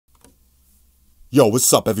Yo,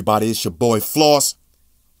 what's up everybody? It's your boy Floss,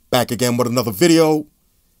 back again with another video.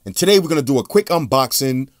 And today we're going to do a quick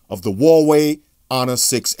unboxing of the Huawei Honor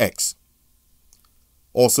 6X,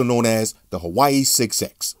 also known as the Hawaii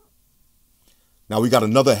 6X. Now we got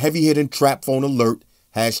another heavy hitting trap phone alert,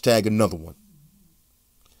 hashtag another one.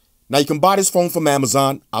 Now you can buy this phone from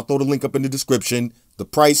Amazon. I'll throw the link up in the description. The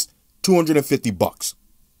price, $250. All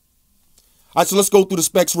right, so let's go through the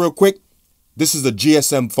specs real quick. This is a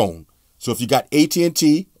GSM phone. So if you got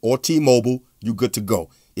at&t or T-Mobile, you're good to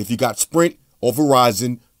go. If you got Sprint or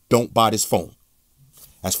Verizon, don't buy this phone.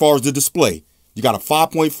 As far as the display, you got a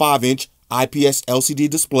 5.5-inch IPS LCD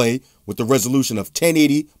display with the resolution of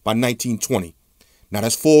 1080 by 1920. Now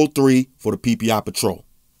that's full 3 for the PPI Patrol.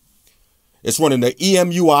 It's running the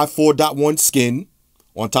EMUI 4.1 skin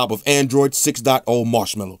on top of Android 6.0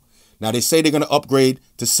 Marshmallow. Now they say they're going to upgrade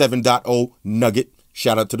to 7.0 Nugget.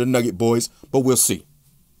 Shout out to the Nugget boys, but we'll see.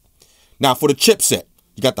 Now for the chipset,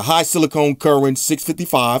 you got the high silicone Kirin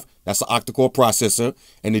 655, that's the Octa-Core processor,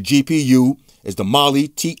 and the GPU is the Mali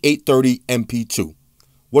T830 MP2.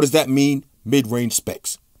 What does that mean? Mid-range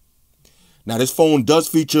specs. Now this phone does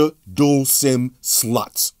feature dual SIM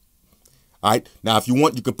slots. All right, now if you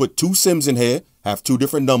want, you can put 2 SIMs in here, have 2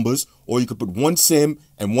 different numbers, or you could put 1 SIM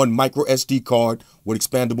and 1 micro SD card with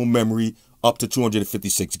expandable memory up to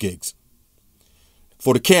 256 gigs.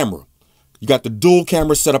 For the camera, you got the dual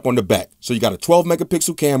camera setup on the back. So you got a 12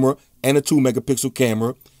 megapixel camera and a 2 megapixel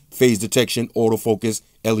camera, phase detection, autofocus,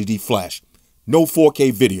 LED flash. No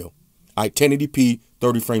 4K video. All right, 1080p,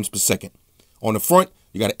 30 frames per second. On the front,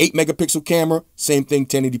 you got an 8 megapixel camera, same thing,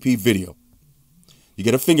 1080p video. You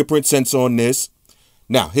get a fingerprint sensor on this.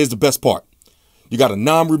 Now, here's the best part. You got a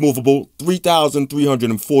non-removable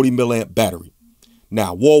 3,340 milliamp battery.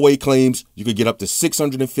 Now, Huawei claims you could get up to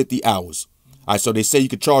 650 hours. All right, so they say you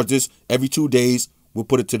could charge this every 2 days. We'll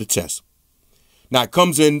put it to the test. Now, it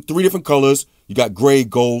comes in 3 different colors. You got gray,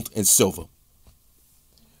 gold, and silver. All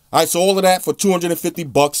right, so all of that for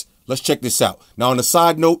 $250. Let's check this out. Now, on a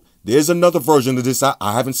side note, there's another version of this. I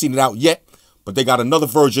haven't seen it out yet, but they got another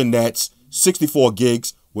version that's 64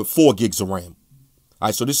 gigs with 4 gigs of RAM. All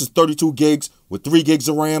right, so this is 32 gigs with 3 gigs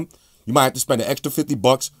of RAM. You might have to spend an extra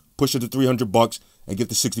 $50, push it to $300, and get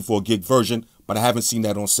the 64 gig version, but I haven't seen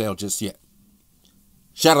that on sale just yet.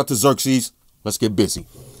 Shout out to Xerxes. Let's get busy.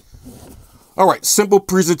 All right, simple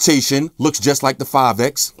presentation. Looks just like the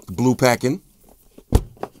 5X, blue packing.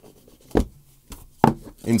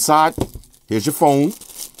 Inside, here's your phone.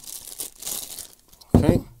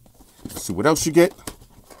 Okay, let's see what else you get.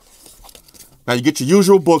 Now you get your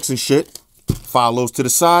usual books and shit. File those to the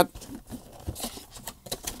side.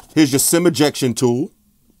 Here's your SIM ejection tool.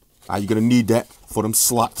 You're gonna need that for them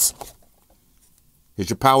slots. Here's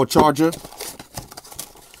your power charger.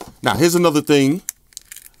 Now, here's another thing.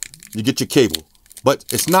 You get your cable, but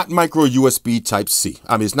it's not micro USB Type-C.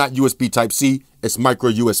 I mean, it's not USB Type-C, it's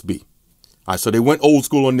micro USB. All right, so they went old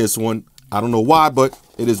school on this one. I don't know why, but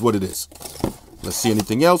it is what it is. Let's see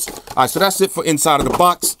anything else. All right, so that's it for inside of the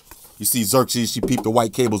box. You see Xerxes, she peeped the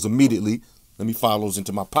white cables immediately. Let me file those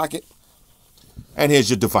into my pocket. And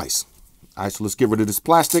here's your device. All right, so let's get rid of this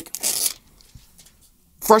plastic.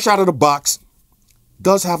 Fresh out of the box,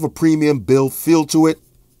 does have a premium build feel to it.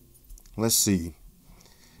 Let's see.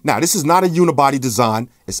 Now, this is not a unibody design.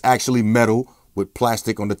 It's actually metal with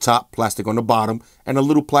plastic on the top, plastic on the bottom, and a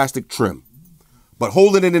little plastic trim. But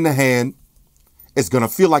holding it in the hand, it's going to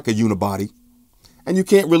feel like a unibody. And you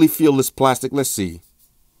can't really feel this plastic. Let's see.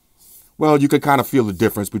 Well, you can kind of feel the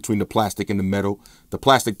difference between the plastic and the metal. The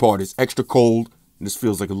plastic part is extra cold, and this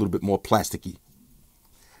feels like a little bit more plasticky.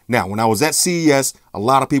 Now, when I was at CES, a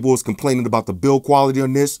lot of people was complaining about the build quality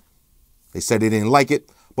on this. They said they didn't like it.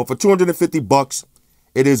 But for $250,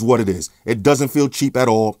 it is what it is. It doesn't feel cheap at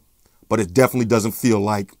all, but it definitely doesn't feel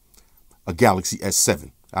like a Galaxy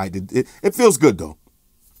S7. All right, it feels good, though.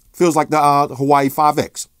 Feels like the Hawaii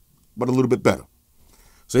 5X, but a little bit better.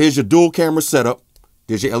 So here's your dual camera setup.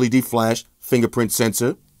 There's your LED flash, fingerprint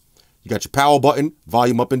sensor. You got your power button,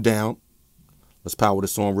 volume up and down. Let's power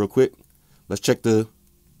this on real quick. Let's check the...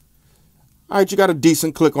 All right, you got a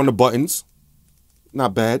decent click on the buttons.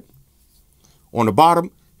 Not bad. On the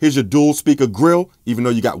bottom, here's your dual speaker grill, even though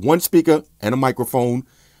you got 1 speaker and a microphone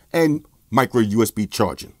and micro USB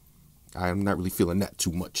charging. I'm not really feeling that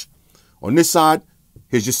too much. On this side,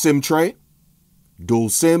 here's your SIM tray, dual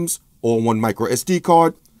SIMs, all 1 micro SD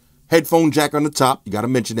card, headphone jack on the top. You got to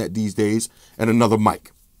mention that these days, and another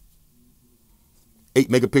mic. 8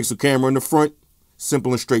 megapixel camera in the front,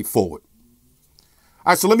 simple and straightforward.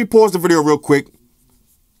 All right, so let me pause the video real quick.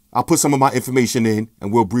 I'll put some of my information in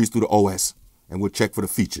and we'll breeze through the OS and we'll check for the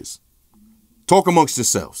features. Talk amongst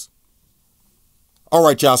yourselves. All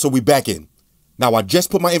right, y'all, so we back in. Now, I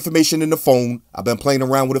just put my information in the phone. I've been playing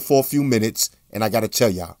around with it for a few minutes, and I got to tell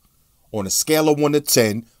y'all, on a scale of 1 to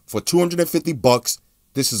 10, for $250,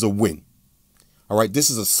 this is a win. All right, this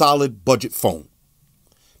is a solid budget phone.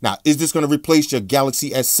 Now, is this going to replace your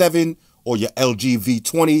Galaxy S7 or your LG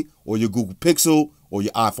V20 or your Google Pixel or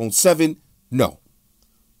your iPhone 7? No.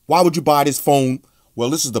 Why would you buy this phone? Well,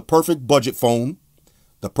 this is the perfect budget phone,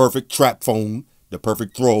 the perfect trap phone, the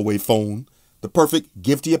perfect throwaway phone, the perfect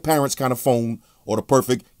give to your parents kind of phone, or the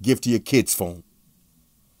perfect give to your kids phone.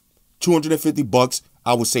 $250,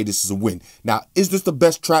 I would say this is a win. Now, is this the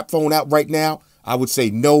best trap phone out right now? I would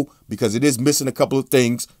say no, because it is missing a couple of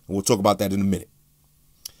things, and we'll talk about that in a minute.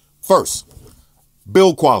 First,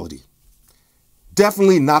 build quality.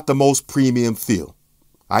 Definitely not the most premium feel.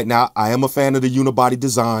 All right, now, I am a fan of the unibody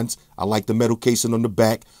designs. I like the metal casing on the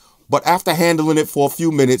back. But after handling it for a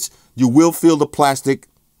few minutes, you will feel the plastic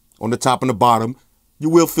on the top and the bottom. You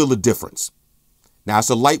will feel the difference. Now,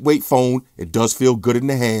 it's a lightweight phone. It does feel good in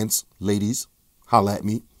the hands. Ladies, holla at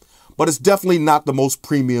me. But it's definitely not the most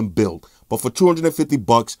premium build. But for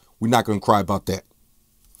 $250, we're not going to cry about that.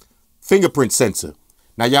 Fingerprint sensor.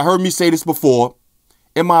 Now, y'all heard me say this before.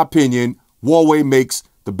 In my opinion, Huawei makes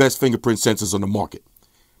the best fingerprint sensors on the market.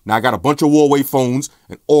 Now, I got a bunch of Huawei phones,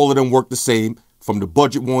 and all of them work the same, from the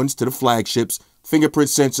budget ones to the flagships. Fingerprint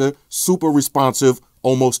sensor, super responsive,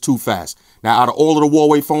 almost too fast. Now, out of all of the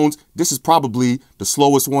Huawei phones, this is probably the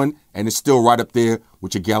slowest one, and it's still right up there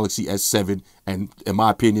with your Galaxy S7, and in my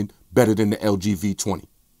opinion, better than the LG V20.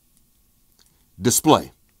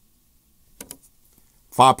 Display.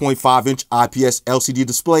 5.5-inch IPS LCD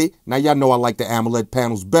display. Now, y'all know I like the AMOLED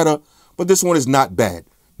panels better, but this one is not bad.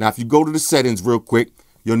 Now, if you go to the settings real quick,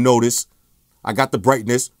 you'll notice I got the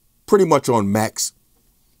brightness pretty much on max.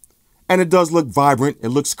 And it does look vibrant. It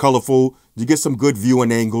looks colorful. You get some good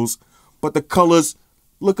viewing angles, but the colors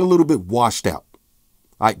look a little bit washed out.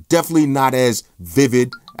 All right, definitely not as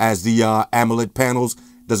vivid as the AMOLED panels.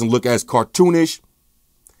 Doesn't look as cartoonish.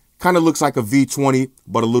 Kind of looks like a V20,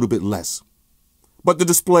 but a little bit less. But the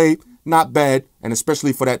display, not bad, and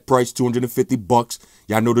especially for that price, $250.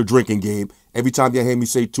 Y'all know the drinking game. Every time you hear me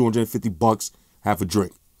say $250, have a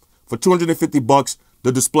drink. For $250,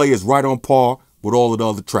 the display is right on par with all of the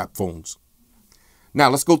other trap phones. Now,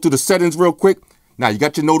 let's go through the settings real quick. Now, you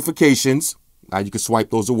got your notifications. Now, you can swipe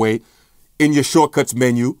those away. In your shortcuts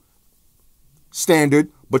menu, standard,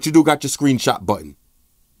 but you do got your screenshot button.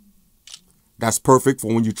 That's perfect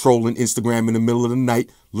for when you're trolling Instagram in the middle of the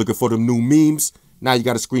night, looking for the new memes. Now you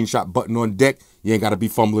got a screenshot button on deck. You ain't got to be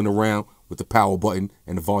fumbling around with the power button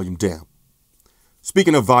and the volume down.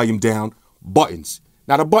 Speaking of volume down, buttons.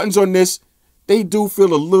 Now the buttons on this, they do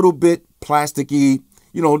feel a little bit plasticky.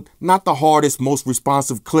 You know, not the hardest, most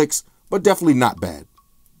responsive clicks, but definitely not bad.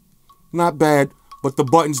 Not bad, but the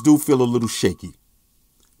buttons do feel a little shaky.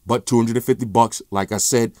 But $250, like I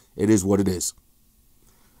said, it is what it is.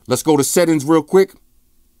 Let's go to settings real quick.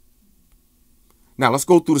 Now, let's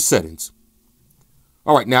go through the settings.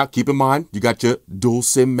 All right, now, keep in mind, you got your dual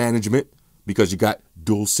SIM management because you got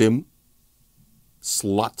dual SIM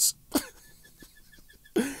slots.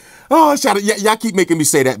 Oh, shout out. Y'all keep making me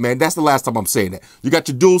say that, man. That's the last time I'm saying that. You got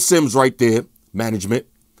your dual SIMs right there, management.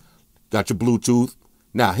 Got your Bluetooth.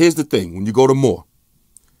 Now, here's the thing. When you go to more,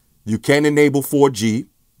 you can enable 4G.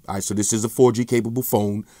 All right, so this is a 4G capable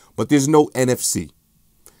phone, but there's no NFC.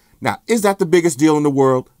 Now, is that the biggest deal in the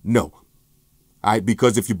world? No. All right,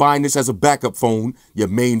 because if you're buying this as a backup phone, your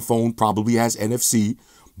main phone probably has NFC,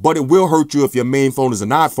 but it will hurt you if your main phone is an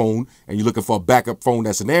iPhone and you're looking for a backup phone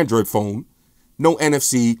that's an Android phone. No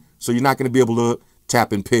NFC, so you're not going to be able to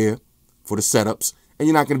tap and pair for the setups, and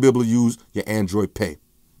you're not going to be able to use your Android Pay.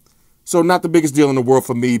 So not the biggest deal in the world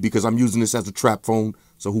for me because I'm using this as a trap phone,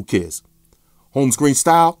 so who cares? Home screen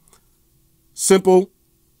style, simple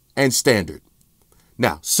and standard.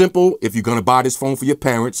 Now, simple, if you're going to buy this phone for your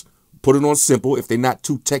parents, put it on simple. If they're not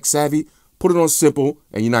too tech savvy, put it on simple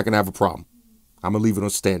and you're not going to have a problem. I'm going to leave it on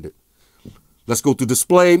standard. Let's go through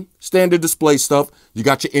display, standard display stuff. You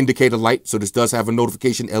got your indicator light, so this does have a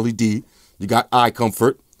notification LED. You got eye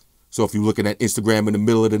comfort. So if you're looking at Instagram in the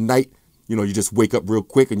middle of the night, you know, you just wake up real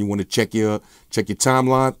quick and you want to check your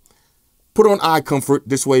timeline. Put on eye comfort.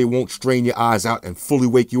 This way it won't strain your eyes out and fully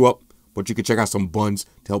wake you up, but you can check out some buns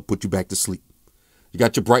to help put you back to sleep. You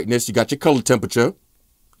got your brightness, you got your color temperature.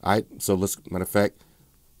 All right, so matter of fact,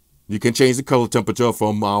 you can change the color temperature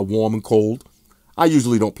from warm and cold. I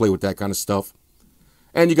usually don't play with that kind of stuff.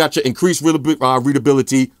 And you got your increased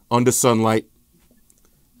readability under sunlight.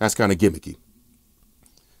 That's kind of gimmicky.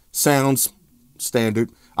 Sounds,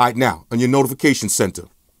 standard. All right, now, on your notification center,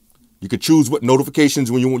 you can choose what notifications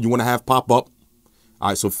you want to have pop up. All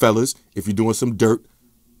right, so fellas, if you're doing some dirt,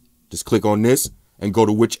 just click on this and go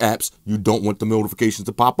to which apps you don't want the notifications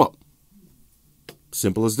to pop up.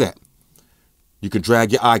 Simple as that. You can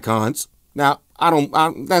drag your icons. Now,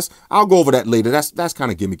 I'll go over that later. That's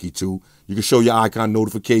kind of gimmicky too. You can show your icon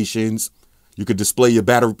notifications. You could display your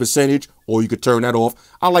battery percentage, or you could turn that off.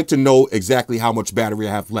 I like to know exactly how much battery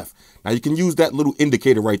I have left. Now, you can use that little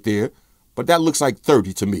indicator right there, but that looks like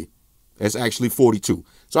 30 to me. It's actually 42.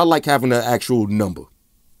 So I like having the actual number.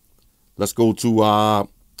 Let's go to,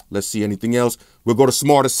 let's see anything else. We'll go to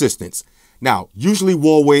Smart Assistants. Now, usually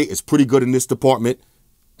Huawei is pretty good in this department,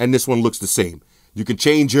 and this one looks the same. You can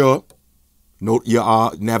change your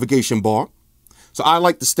navigation bar. So I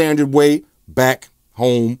like the standard way, back,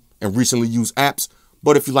 home, and recently used apps.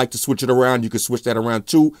 But if you like to switch it around, you can switch that around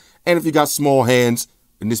too. And if you got small hands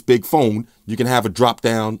in this big phone, you can have a drop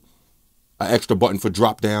down, an extra button for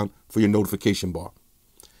drop down for your notification bar.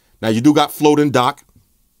 Now you do got floating dock.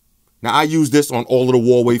 Now I use this on all of the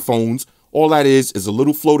Huawei phones. All that is a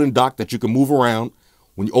little floating dock that you can move around.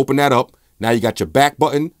 When you open that up, now you got your back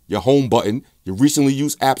button, your home button, your recently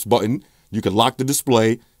used apps button. You can lock the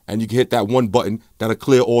display, and you can hit that one button that'll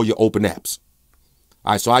clear all your open apps.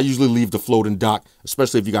 All right, so I usually leave the floating dock,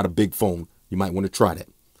 especially if you got a big phone. You might want to try that.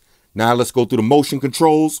 Now let's go through the motion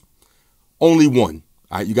controls. Only one.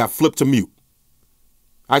 All right, you got flip to mute.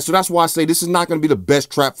 All right, so that's why I say this is not going to be the best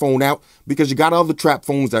trap phone out, because you got other trap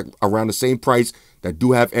phones that are around the same price that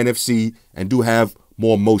do have NFC and do have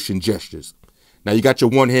more motion gestures. Now you got your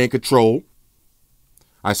one-hand control.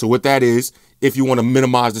 All right, so what that is, if you want to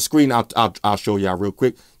minimize the screen, I'll show y'all real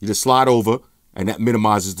quick. You just slide over, and that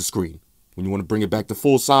minimizes the screen. When you want to bring it back to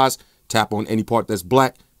full size, tap on any part that's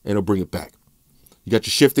black, and it'll bring it back. You got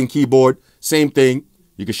your shifting keyboard. Same thing.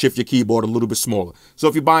 You can shift your keyboard a little bit smaller. So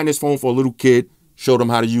if you're buying this phone for a little kid, show them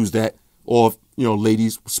how to use that. Or, you know,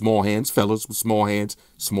 ladies with small hands, fellas with small hands,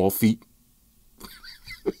 small feet.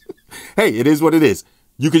 Hey, it is what it is.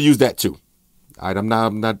 You can use that too. All right, I'm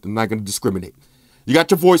not going to discriminate. You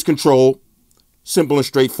got your voice control. Simple and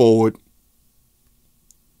straightforward.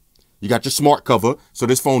 You got your smart cover. So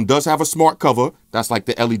this phone does have a smart cover. That's like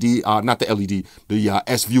the LED, not the LED, the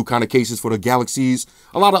S-View kind of cases for the Galaxies.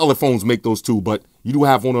 A lot of other phones make those too, but you do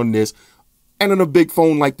have one on this. And on a big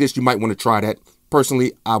phone like this, you might want to try that.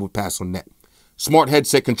 Personally, I would pass on that. Smart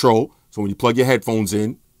headset control. So when you plug your headphones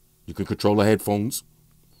in, you can control the headphones.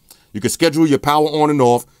 You can schedule your power on and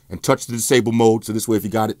off and touch the disable mode. So this way, if you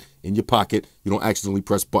got it in your pocket, you don't accidentally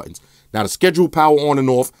press buttons. Now, to schedule power on and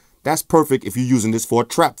off, that's perfect if you're using this for a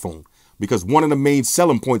trap phone, because one of the main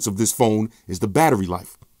selling points of this phone is the battery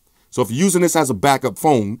life. So if you're using this as a backup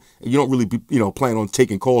phone and you don't really plan on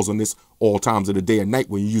taking calls on this all times of the day and night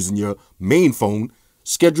when you're using your main phone,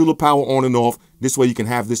 schedule the power on and off. This way you can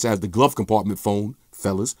have this as the glove compartment phone,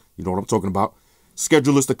 fellas. You know what I'm talking about.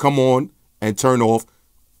 Schedule this to come on and turn off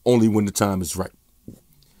only when the time is right.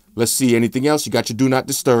 Let's see anything else. You got your do not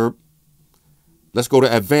disturb. Let's go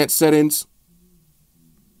to advanced settings.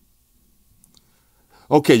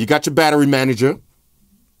 Okay, you got your battery manager.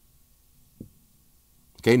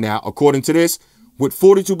 Okay, now, according to this, with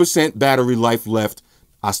 42% battery life left,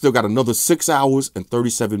 I still got another 6 hours and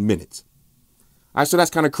 37 minutes. All right, so that's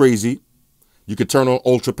kind of crazy. You could turn on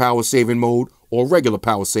ultra power saving mode or regular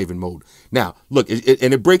power saving mode. Now, look,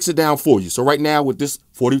 it breaks it down for you. So right now with this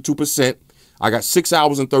 42%, I got 6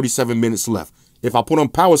 hours and 37 minutes left. If I put on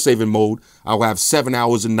power saving mode, I'll have 7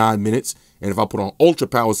 hours and 9 minutes. And if I put on ultra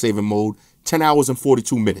power saving mode, 10 hours and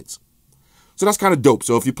 42 minutes. So that's kind of dope.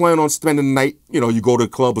 So if you plan on spending the night, you go to a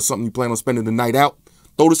club or something, you plan on spending the night out,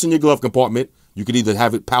 throw this in your glove compartment. You can either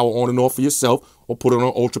have it power on and off for yourself or put it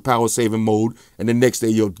on ultra power saving mode. And the next day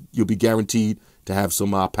you'll be guaranteed to have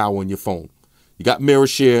some power on your phone. You got mirror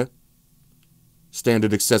share,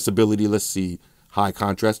 standard accessibility. Let's see, high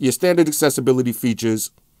contrast. Your standard accessibility features.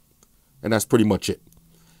 And that's pretty much it.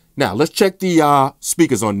 Now let's check the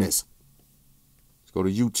speakers on this. Let's go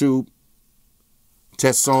to YouTube.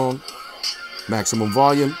 Test song, maximum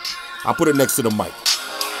volume. I'll put it next to the mic.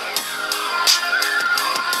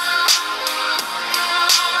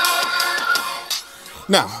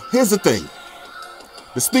 Now, here's the thing.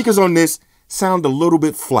 The speakers on this sound a little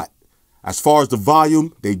bit flat. As far as the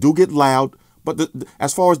volume, they do get loud, but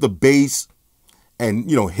as far as the bass and,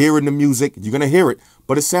 hearing the music, you're going to hear it,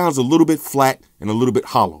 but it sounds a little bit flat and a little bit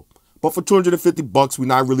hollow. But for $250, we're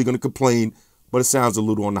not really going to complain, but it sounds a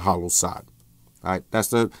little on the hollow side. All right,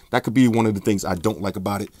 that could be one of the things I don't like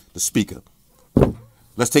about it, the speaker.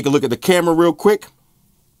 Let's take a look at the camera real quick.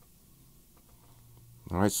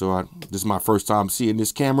 All right, so this is my first time seeing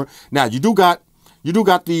this camera. Now you do got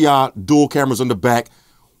the dual cameras on the back,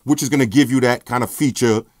 which is going to give you that kind of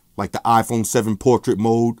feature like the iPhone 7 portrait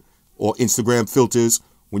mode or Instagram filters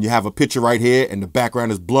when you have a picture right here and the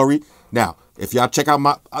background is blurry. Now, if y'all check out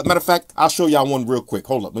my, matter of fact, I'll show y'all one real quick.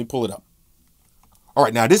 Hold up, let me pull it up. All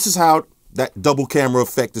right, now this is how that double camera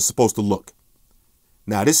effect is supposed to look.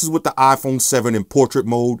 Now, this is with the iPhone 7 in portrait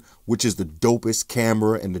mode, which is the dopest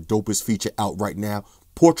camera and the dopest feature out right now.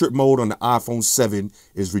 Portrait mode on the iPhone 7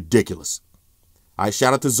 is ridiculous. All right,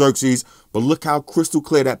 shout out to Xerxes, but look how crystal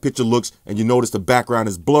clear that picture looks, and you notice the background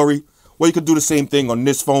is blurry. Well, you can do the same thing on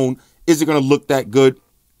this phone. Is it going to look that good?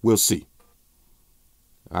 We'll see.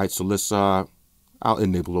 All right, so let's, I'll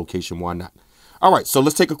enable location, why not? All right, so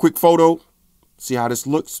let's take a quick photo, see how this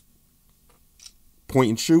looks. Point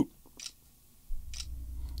and shoot.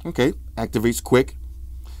 Okay, activates quick.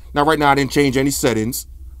 Now, right now, I didn't change any settings.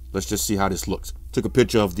 Let's just see how this looks. Took a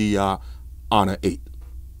picture of the Honor 8.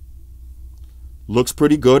 Looks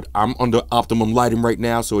pretty good. I'm under optimum lighting right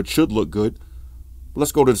now, so it should look good.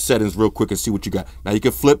 Let's go to the settings real quick and see what you got. Now, you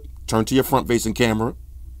can flip, turn to your front-facing camera.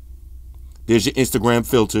 There's your Instagram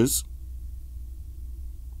filters.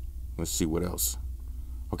 Let's see what else.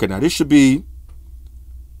 Okay, now this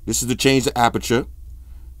is to change the aperture.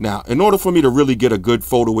 Now, in order for me to really get a good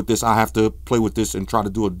photo with this, I have to play with this and try to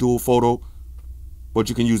do a dual photo. But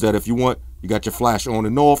you can use that if you want. You got your flash on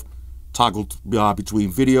and off. Toggle between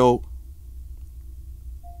video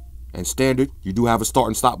and standard. You do have a start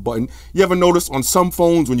and stop button. You ever notice on some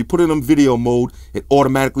phones, when you put it in video mode, it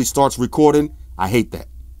automatically starts recording? I hate that.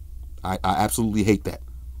 I absolutely hate that.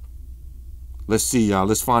 Let's see.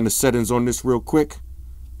 Let's find the settings on this real quick.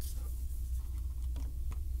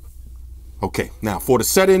 Okay, now for the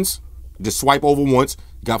settings, just swipe over once.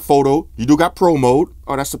 You got photo. You do got pro mode.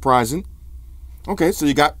 Oh, that's surprising. Okay, so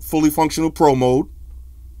you got fully functional pro mode.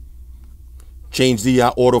 Change the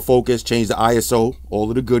autofocus, change the ISO, all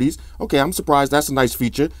of the goodies. Okay, I'm surprised. That's a nice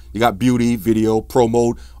feature. You got beauty, video, pro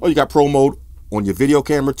mode. Oh, you got pro mode on your video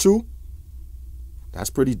camera too. That's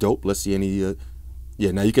pretty dope. Let's see any. Yeah,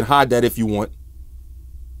 now you can hide that if you want.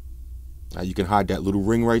 Now you can hide that little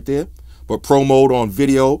ring right there. But pro mode on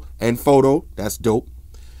video and photo, that's dope.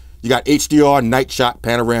 You got HDR, night shot,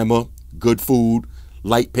 panorama, good food,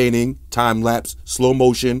 light painting, time lapse, slow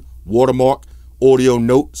motion, watermark, audio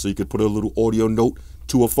note. So you could put a little audio note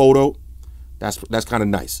to a photo. That's kind of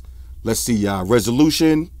nice. Let's see,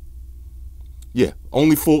 resolution. Yeah,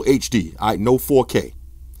 only full HD. All right, no 4K.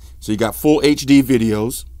 So you got full HD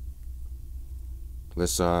videos.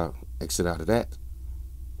 Let's exit out of that.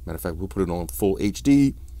 Matter of fact, we'll put it on full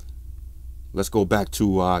HD. Let's go back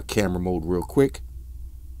to camera mode real quick.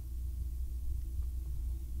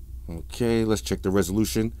 Okay, let's check the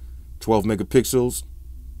resolution. 12 megapixels.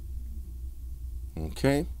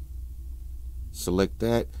 Okay. Select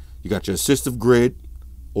that. You got your assistive grid,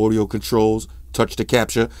 audio controls, touch to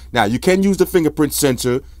capture. Now, you can use the fingerprint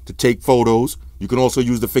sensor to take photos. You can also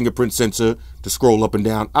use the fingerprint sensor to scroll up and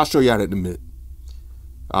down. I'll show you that in a minute.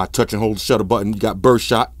 Touch and hold the shutter button. You got burst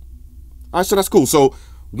shot. All right, so that's cool. So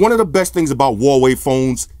one of the best things about Huawei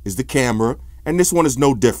phones is the camera, and this one is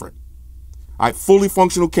no different. All right, fully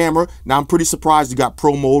functional camera. Now, I'm pretty surprised you got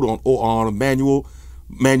pro mode on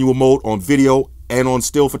manual mode on video and on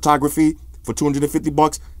still photography for 250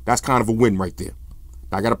 bucks. That's kind of a win right there.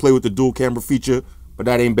 Now, I got to play with the dual camera feature, but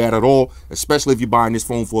that ain't bad at all, especially if you're buying this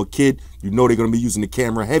phone for a kid. You know they're going to be using the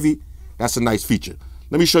camera heavy. That's a nice feature.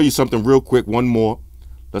 Let me show you something real quick, one more.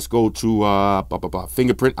 Let's go to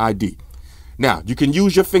fingerprint ID. Now, you can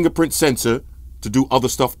use your fingerprint sensor to do other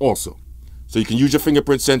stuff also. So you can use your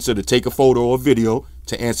fingerprint sensor to take a photo or video,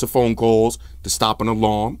 to answer phone calls, to stop an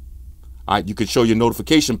alarm. All right, you can show your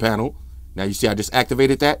notification panel. Now, you see I just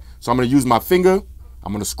activated that. So I'm going to use my finger.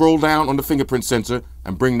 I'm going to scroll down on the fingerprint sensor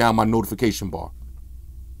and bring down my notification bar.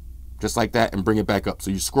 Just like that, and bring it back up.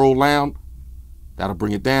 So you scroll down, that'll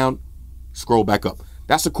bring it down, scroll back up.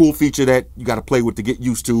 That's a cool feature that you got to play with to get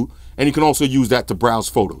used to. And you can also use that to browse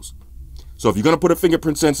photos. So if you're going to put a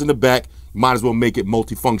fingerprint sensor in the back, you might as well make it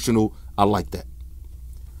multifunctional. I like that.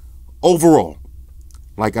 Overall,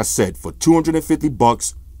 like I said, for 250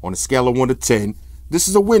 bucks on a scale of 1 to 10, this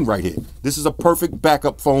is a win right here. This is a perfect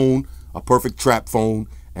backup phone, a perfect trap phone,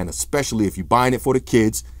 and especially if you're buying it for the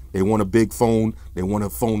kids, they want a big phone. They want a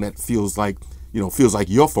phone that feels like, feels like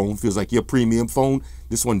your phone, feels like your premium phone.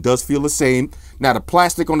 This one does feel the same. Now, the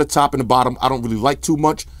plastic on the top and the bottom, I don't really like too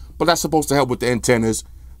much, but that's supposed to help with the antennas.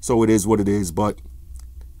 So it is what it is, but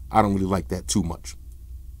I don't really like that too much.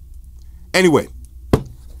 Anyway,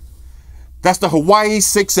 that's the Huawei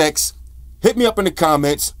 6X. Hit me up in the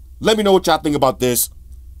comments. Let me know what y'all think about this.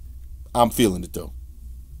 I'm feeling it though.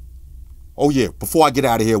 Oh yeah, before I get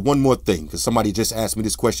out of here, one more thing, because somebody just asked me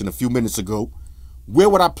this question a few minutes ago. Where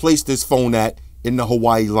would I place this phone at in the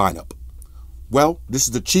Huawei lineup? Well, this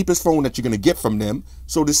is the cheapest phone that you're going to get from them,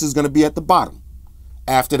 so this is going to be at the bottom.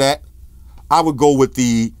 After that, I would go with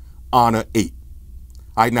the Honor 8.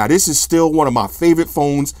 All right, now this is still one of my favorite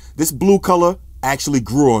phones. This blue color actually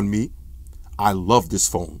grew on me. I love this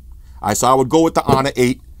phone. All right, so I would go with the Honor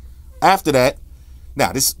 8. After that,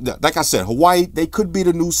 now this, like I said, Huawei, they could be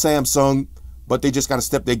the new Samsung, but they just got to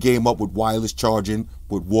step their game up with wireless charging,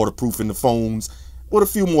 with waterproofing the phones, with a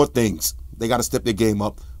few more things. They got to step their game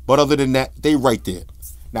up. But other than that, they right there.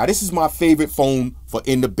 Now, this is my favorite phone for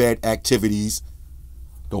in-the-bed activities.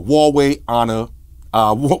 The Huawei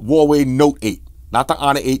Huawei Note 8. Not the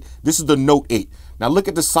Honor 8. This is the Note 8. Now, look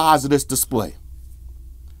at the size of this display.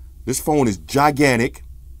 This phone is gigantic.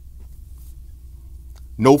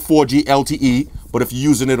 No 4G LTE. But if you're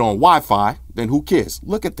using it on Wi-Fi, then who cares?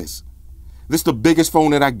 Look at this. This is the biggest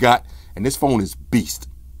phone that I got, and this phone is beast.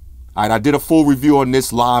 All right, I did a full review on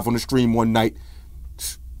this live on the stream one night.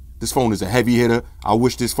 This phone is a heavy hitter. I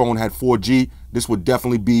wish this phone had 4G. This would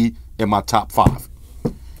definitely be in my top 5.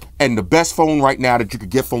 And the best phone right now that you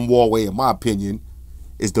could get from Huawei, in my opinion,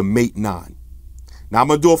 is the Mate 9. Now, I'm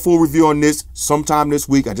going to do a full review on this sometime this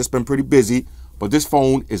week. I've just been pretty busy. But this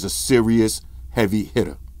phone is a serious heavy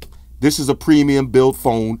hitter. This is a premium build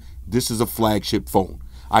phone. This is a flagship phone.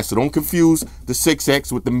 All right, so don't confuse the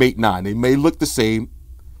 6X with the Mate 9. They may look the same.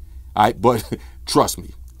 All right, but trust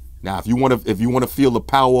me. Now, if you want to feel the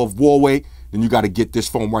power of Huawei, then you got to get this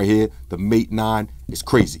phone right here. The Mate 9 is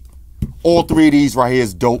crazy. All 3 of these right here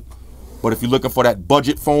is dope. But if you're looking for that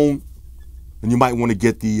budget phone, then you might want to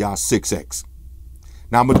get the 6X.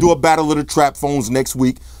 Now, I'm going to do a battle of the trap phones next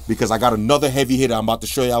week because I got another heavy hitter I'm about to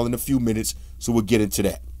show y'all in a few minutes. So we'll get into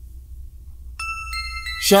that.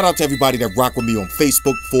 Shout out to everybody that rock with me on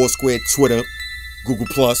Facebook, Foursquare, Twitter, Google+.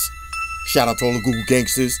 Shout out to all the Google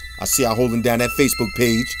gangsters. I see y'all holding down that Facebook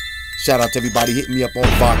page. Shout out to everybody hitting me up on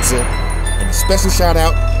Voxer. And a special shout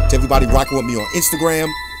out to everybody rocking with me on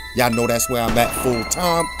Instagram. Y'all know that's where I'm at full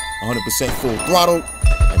time, 100% full throttle.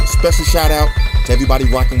 And a special shout out to everybody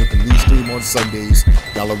rocking with the new stream on Sundays.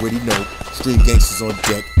 Y'all already know, Stream Gangsters on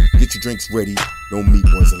deck. Get your drinks ready. No meat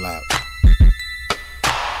boys allowed.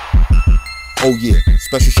 Oh yeah,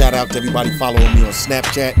 special shout out to everybody following me on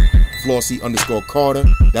Snapchat,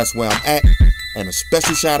 Flossy_Carter. That's where I'm at. And a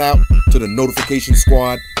special shout out to the notification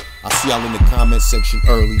squad. I see y'all in the comment section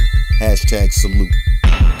early. #salute.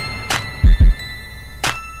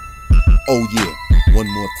 Oh yeah, one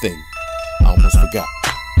more thing. I almost forgot.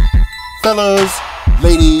 Fellas,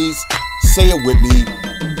 ladies, say it with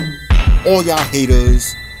me. All y'all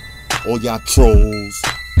haters, all y'all trolls,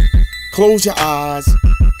 close your eyes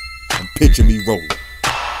and picture me rolling.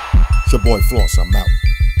 It's your boy Floss, I'm out.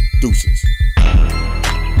 Deuces.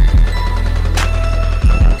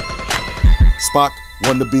 Spock,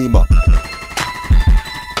 run the beam up.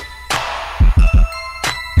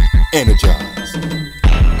 Energize.